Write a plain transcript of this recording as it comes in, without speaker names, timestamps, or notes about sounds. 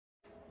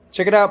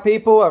Check it out,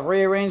 people. I've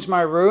rearranged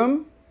my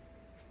room.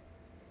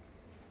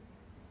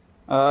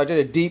 I did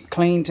a deep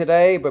clean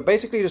today, but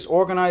basically just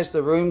organized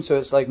the room so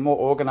it's like more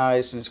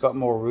organized and it's got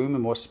more room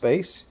and more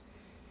space.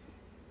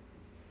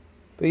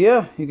 But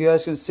yeah, you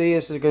guys can see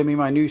this is going to be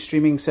my new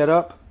streaming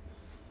setup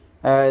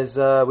as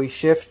we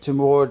shift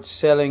towards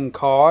selling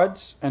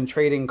cards and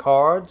trading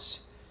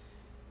cards.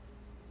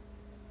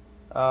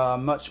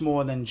 Much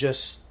more than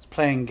just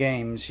playing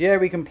games. Yeah,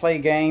 we can play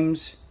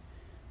games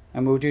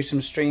and we'll do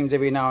some streams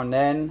every now and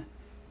then,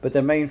 but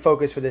the main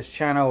focus for this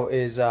channel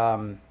is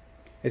going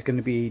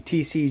to be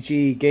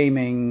TCG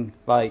gaming,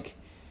 like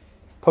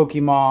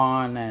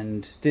Pokemon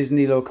and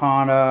Disney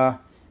Locana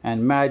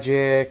and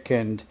Magic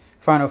and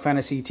Final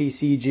Fantasy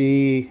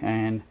TCG,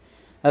 and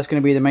that's going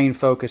to be the main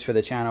focus for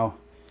the channel.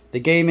 The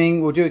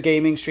gaming, we'll do a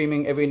gaming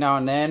streaming every now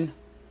and then.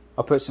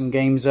 I'll put some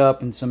games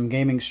up and some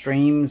gaming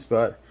streams,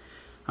 but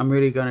I'm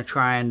really going to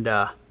try and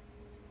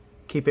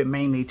keep it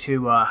mainly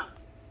to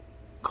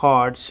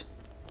cards.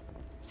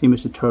 See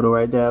Mr. Turtle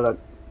right there, look.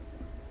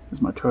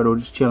 There's my turtle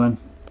just chilling.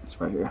 It's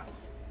right here.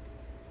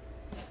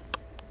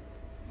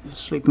 He's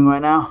sleeping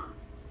right now.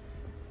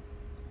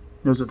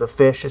 Those are the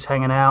fish just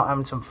hanging out,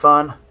 having some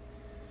fun.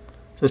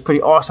 So it's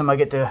pretty awesome. I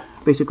get to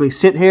basically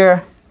sit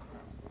here.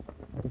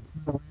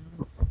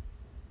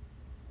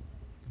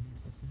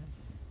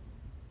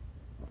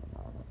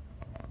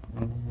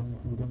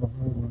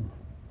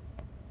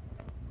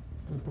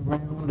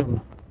 Around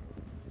and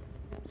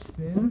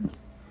spin,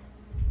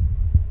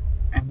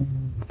 and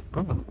then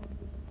boom,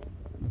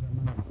 I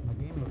got my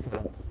gaming set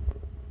up.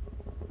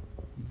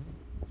 It's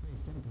very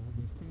simple.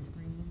 These two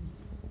screens.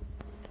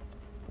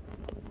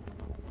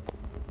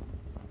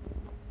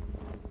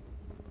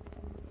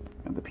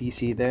 Got the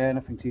PC there,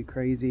 nothing too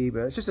crazy,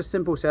 but it's just a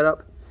simple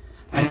setup.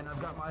 And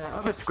I've got my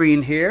other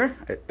screen here,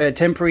 a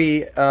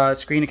temporary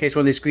screen in case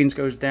one of these screens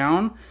goes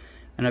down.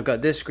 And I've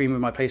got this screen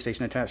with my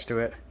PlayStation attached to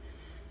it,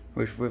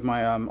 with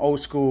my old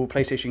school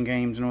PlayStation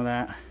games and all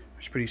that,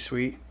 which is pretty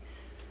sweet.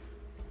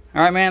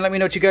 All right, man, let me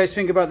know what you guys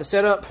think about the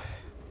setup.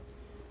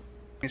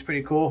 It's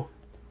pretty cool,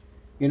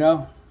 you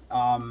know.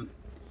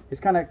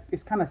 It's kind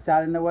of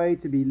sad in a way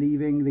to be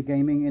leaving the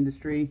gaming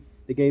industry,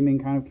 the gaming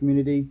kind of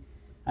community,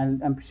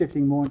 and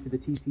shifting more into the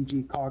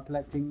TCG card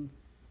collecting.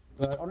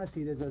 But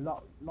honestly, there's a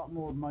lot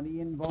more money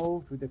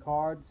involved with the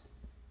cards,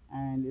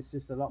 and it's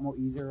just a lot more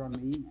easier on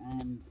me.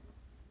 And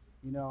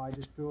you know, I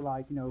just feel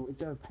like, you know,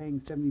 instead of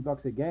paying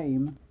 $70 a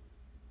game,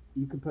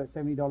 you could put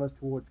 $70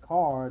 towards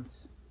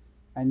cards,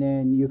 and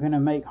then you're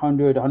gonna make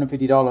 $100,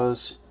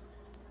 $150.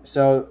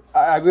 So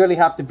I really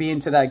have to be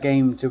into that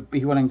game to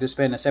be willing to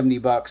spend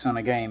 $70 on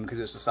a game, because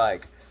it's just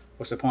like,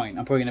 what's the point?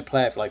 I'm probably gonna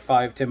play it for like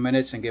 5-10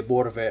 minutes and get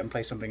bored of it and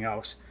play something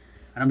else,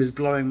 and I'm just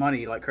blowing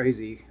money like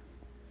crazy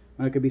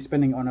when I could be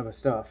spending on other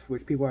stuff,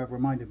 which people have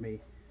reminded me.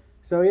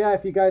 So yeah,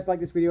 if you guys like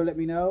this video, let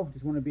me know.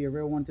 Just want to be a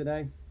real one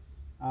today.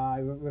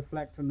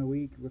 Reflect on the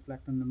week,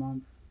 reflect on the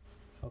month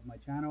of my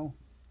channel,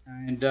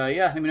 and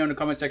yeah, let me know in the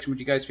comment section what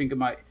you guys think of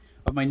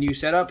my new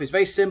setup. It's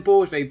very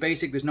simple, it's very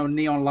basic. There's no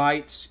neon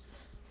lights,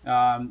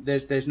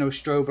 there's no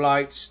strobe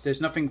lights,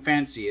 there's nothing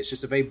fancy. It's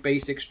just a very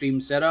basic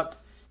stream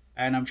setup,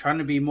 and I'm trying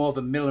to be more of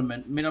a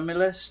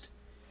minimalist.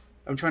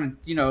 I'm trying to,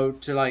 you know,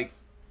 to like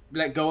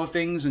let go of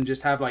things and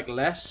just have like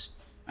less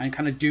and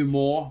kind of do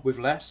more with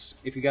less,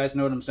 if you guys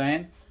know what I'm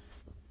saying.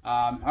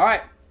 All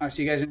right, I'll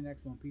see you guys in the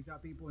next one. Peace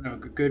out, people, and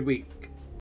have a good week.